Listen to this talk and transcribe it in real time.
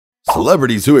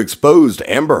Celebrities who exposed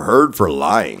Amber Heard for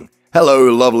lying. Hello,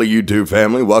 lovely YouTube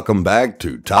family. Welcome back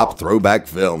to Top Throwback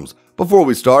Films. Before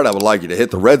we start, I would like you to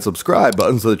hit the red subscribe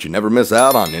button so that you never miss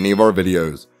out on any of our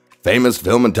videos. Famous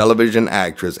film and television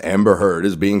actress Amber Heard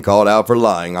is being called out for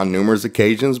lying on numerous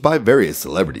occasions by various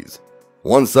celebrities.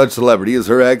 One such celebrity is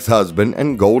her ex-husband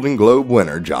and Golden Globe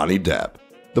winner Johnny Depp,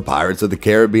 the Pirates of the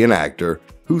Caribbean actor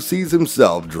who sees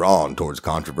himself drawn towards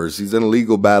controversies and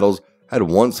legal battles, had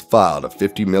once filed a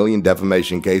 $50 million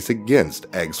defamation case against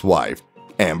ex-wife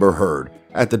Amber Heard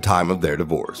at the time of their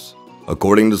divorce.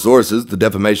 According to sources, the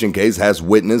defamation case has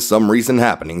witnessed some recent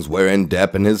happenings wherein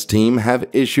Depp and his team have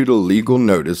issued a legal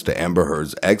notice to Amber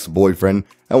Heard's ex-boyfriend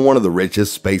and one of the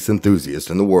richest space enthusiasts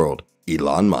in the world,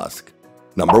 Elon Musk.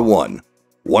 Number 1.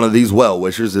 One of these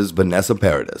well-wishers is Vanessa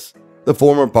Paradis, the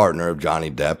former partner of Johnny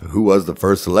Depp, who was the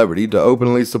first celebrity to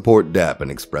openly support Depp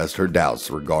and expressed her doubts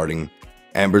regarding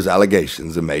Amber's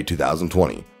allegations in May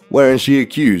 2020, wherein she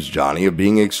accused Johnny of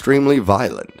being extremely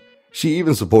violent. She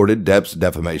even supported Depp's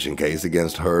defamation case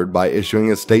against Heard by issuing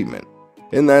a statement.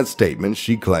 In that statement,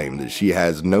 she claimed that she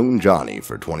has known Johnny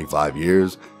for 25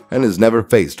 years and has never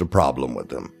faced a problem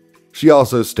with him. She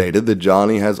also stated that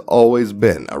Johnny has always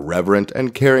been a reverent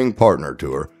and caring partner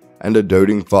to her and a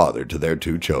doting father to their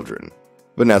 2 children.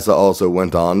 Vanessa also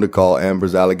went on to call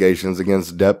Amber's allegations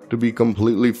against Depp to be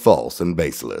completely false and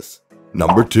baseless.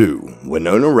 Number 2.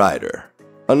 Winona Ryder.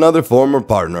 Another former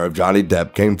partner of Johnny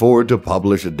Depp came forward to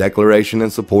publish a declaration in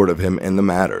support of him in the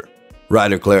matter.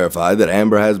 Ryder clarified that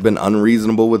Amber has been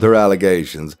unreasonable with her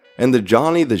allegations and that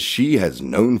Johnny that she has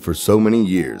known for so many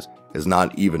years is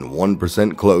not even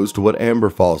 1% close to what Amber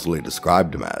falsely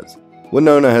described him as.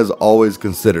 Winona has always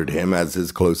considered him as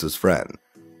his closest friend,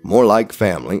 more like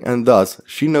family, and thus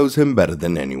she knows him better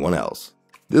than anyone else.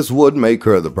 This would make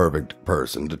her the perfect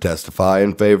person to testify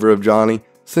in favor of Johnny,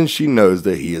 since she knows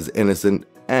that he is innocent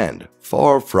and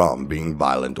far from being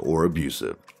violent or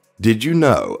abusive. Did you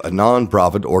know a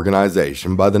non-profit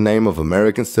organization by the name of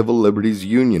American Civil Liberties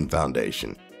Union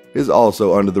Foundation is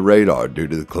also under the radar due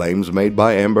to the claims made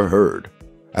by Amber Heard?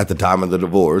 At the time of the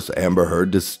divorce, Amber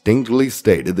Heard distinctly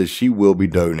stated that she will be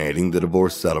donating the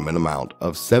divorce settlement amount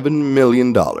of $7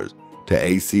 million to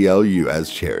ACLU as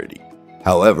charity.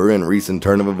 However, in recent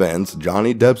turn of events,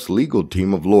 Johnny Depp's legal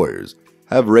team of lawyers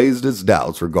have raised its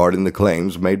doubts regarding the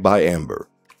claims made by Amber.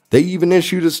 They even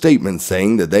issued a statement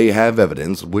saying that they have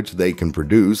evidence which they can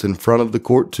produce in front of the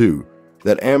court too,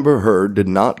 that Amber Heard did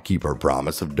not keep her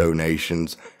promise of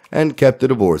donations and kept the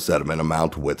divorce settlement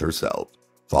amount with herself.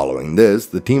 Following this,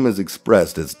 the team has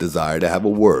expressed its desire to have a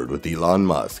word with Elon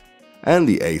Musk and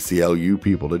the ACLU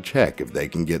people to check if they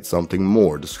can get something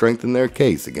more to strengthen their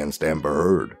case against Amber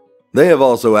Heard. They have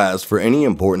also asked for any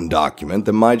important document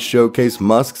that might showcase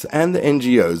Musk's and the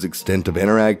NGO's extent of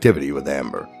interactivity with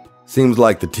Amber. Seems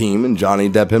like the team and Johnny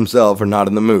Depp himself are not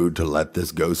in the mood to let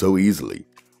this go so easily.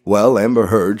 Well, Amber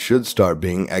Heard should start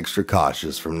being extra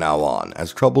cautious from now on,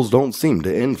 as troubles don't seem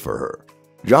to end for her.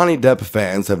 Johnny Depp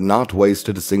fans have not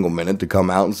wasted a single minute to come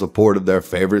out in support of their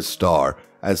favorite star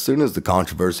as soon as the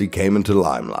controversy came into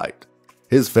limelight.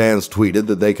 His fans tweeted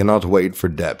that they cannot wait for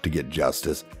Depp to get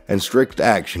justice and strict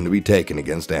action to be taken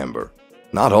against Amber.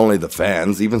 Not only the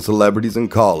fans, even celebrities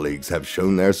and colleagues have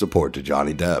shown their support to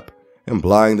Johnny Depp,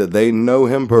 implying that they know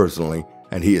him personally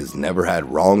and he has never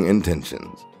had wrong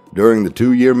intentions. During the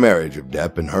 2-year marriage of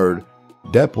Depp and Heard,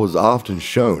 Depp was often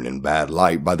shown in bad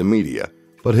light by the media,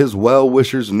 but his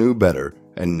well-wishers knew better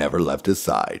and never left his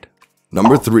side.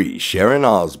 Number 3. Sharon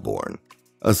Osbourne.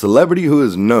 A celebrity who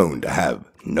is known to have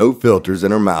no filters in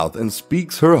her mouth and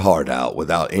speaks her heart out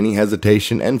without any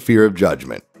hesitation and fear of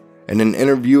judgment. In an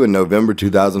interview in November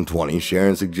 2020,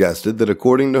 Sharon suggested that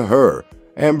according to her,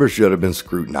 Amber should have been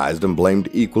scrutinized and blamed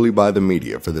equally by the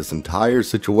media for this entire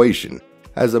situation,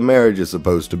 as a marriage is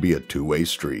supposed to be a two-way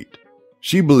street.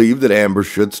 She believed that Amber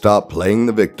should stop playing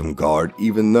the victim card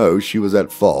even though she was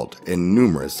at fault in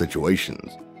numerous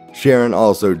situations. Sharon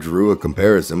also drew a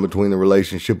comparison between the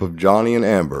relationship of Johnny and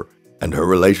Amber and her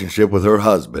relationship with her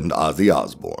husband, Ozzy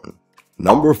Osbourne.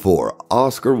 Number 4.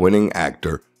 Oscar-winning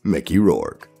actor Mickey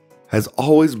Rourke has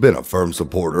always been a firm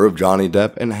supporter of Johnny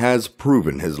Depp and has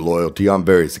proven his loyalty on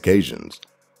various occasions.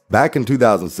 Back in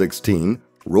 2016,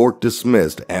 Rourke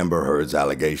dismissed Amber Heard's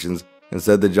allegations and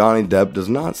said that Johnny Depp does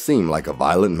not seem like a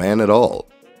violent man at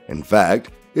all. In fact,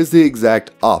 is the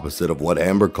exact opposite of what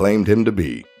Amber claimed him to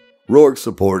be. Rourke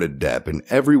supported Depp in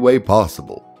every way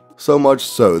possible, so much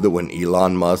so that when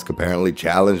Elon Musk apparently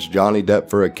challenged Johnny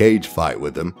Depp for a cage fight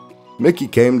with him, Mickey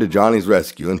came to Johnny's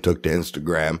rescue and took to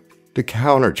Instagram to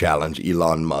counter-challenge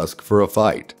Elon Musk for a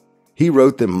fight. He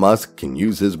wrote that Musk can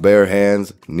use his bare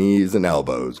hands, knees, and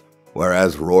elbows,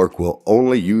 whereas Rourke will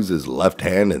only use his left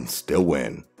hand and still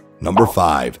win. Number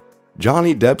 5.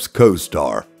 Johnny Depp's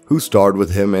co-star, who starred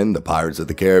with him in The Pirates of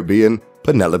the Caribbean,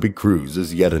 Penelope Cruz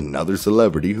is yet another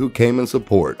celebrity who came in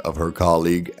support of her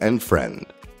colleague and friend.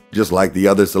 Just like the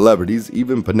other celebrities,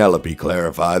 even Penelope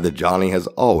clarified that Johnny has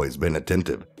always been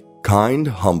attentive, kind,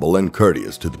 humble, and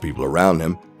courteous to the people around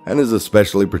him, and is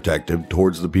especially protective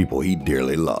towards the people he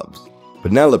dearly loves.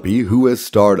 Penelope, who has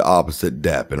starred opposite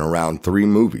Depp in around 3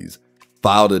 movies,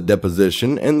 filed a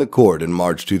deposition in the court in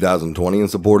March 2020 in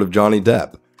support of Johnny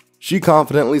Depp. She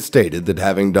confidently stated that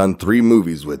having done 3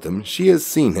 movies with him, she has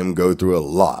seen him go through a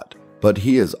lot, but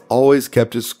he has always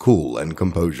kept his cool and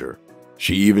composure.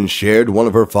 She even shared one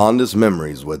of her fondest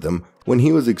memories with him when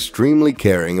he was extremely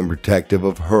caring and protective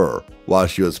of her while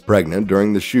she was pregnant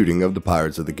during the shooting of The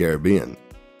Pirates of the Caribbean.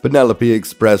 Penelope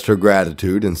expressed her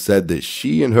gratitude and said that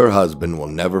she and her husband will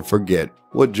never forget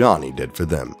what Johnny did for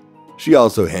them. She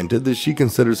also hinted that she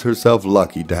considers herself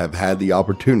lucky to have had the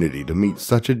opportunity to meet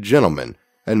such a gentleman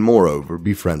and moreover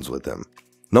be friends with him.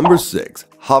 Number 6.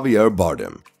 Javier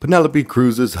Bardem, Penelope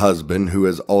Cruz's husband, who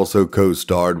has also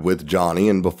co-starred with Johnny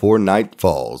in Before Night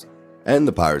Falls and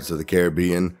The Pirates of the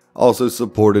Caribbean, also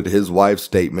supported his wife's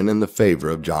statement in the favor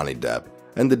of Johnny Depp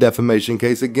and the defamation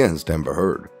case against Amber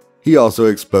Heard. He also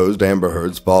exposed Amber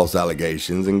Heard's false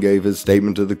allegations and gave his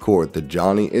statement to the court that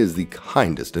Johnny is the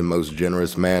kindest and most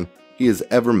generous man he has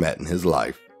ever met in his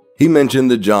life. He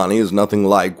mentioned that Johnny is nothing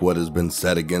like what has been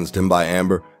said against him by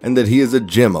Amber and that he is a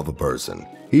gem of a person.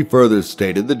 He further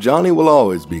stated that Johnny will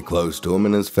always be close to him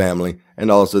and his family, and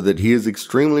also that he is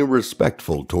extremely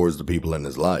respectful towards the people in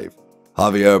his life.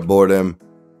 Javier Bardem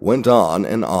went on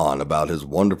and on about his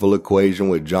wonderful equation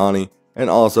with Johnny and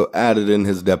also added in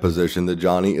his deposition that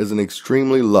Johnny is an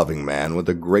extremely loving man with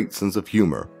a great sense of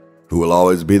humor, who will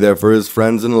always be there for his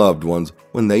friends and loved ones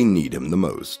when they need him the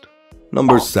most.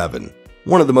 Number 7.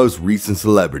 One of the most recent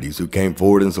celebrities who came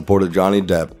forward in support of Johnny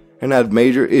Depp and had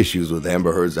major issues with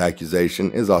Amber Heard's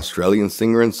accusation is Australian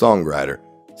singer and songwriter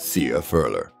Sia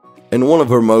Furler. In one of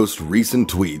her most recent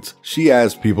tweets, she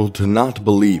asked people to not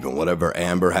believe in whatever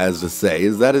Amber has to say,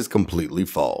 as that is completely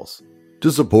false.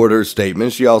 To support her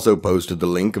statement, she also posted the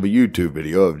link of a YouTube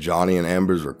video of Johnny and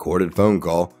Amber's recorded phone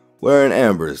call, wherein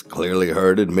Amber is clearly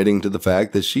heard admitting to the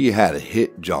fact that she had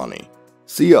hit Johnny.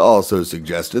 Sia also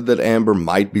suggested that Amber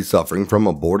might be suffering from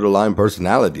a borderline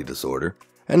personality disorder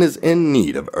and is in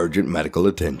need of urgent medical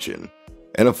attention.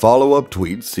 In a follow-up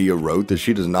tweet, Sia wrote that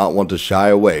she does not want to shy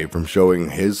away from showing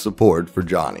his support for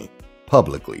Johnny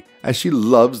publicly, as she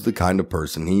loves the kind of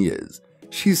person he is.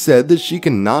 She said that she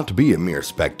cannot be a mere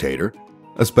spectator,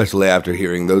 especially after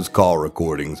hearing those call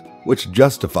recordings, which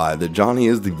justify that Johnny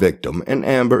is the victim and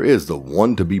Amber is the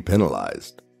one to be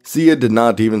penalized. Sia did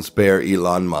not even spare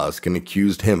Elon Musk and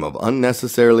accused him of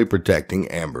unnecessarily protecting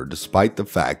Amber despite the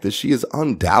fact that she is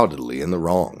undoubtedly in the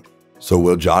wrong. So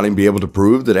will Johnny be able to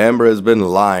prove that Amber has been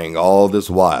lying all this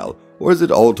while, or is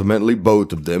it ultimately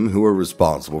both of them who are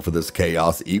responsible for this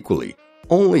chaos equally?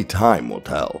 Only time will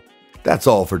tell. That's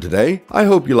all for today. I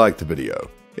hope you liked the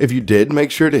video. If you did, make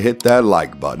sure to hit that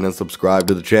like button and subscribe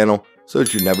to the channel so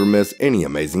that you never miss any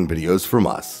amazing videos from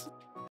us.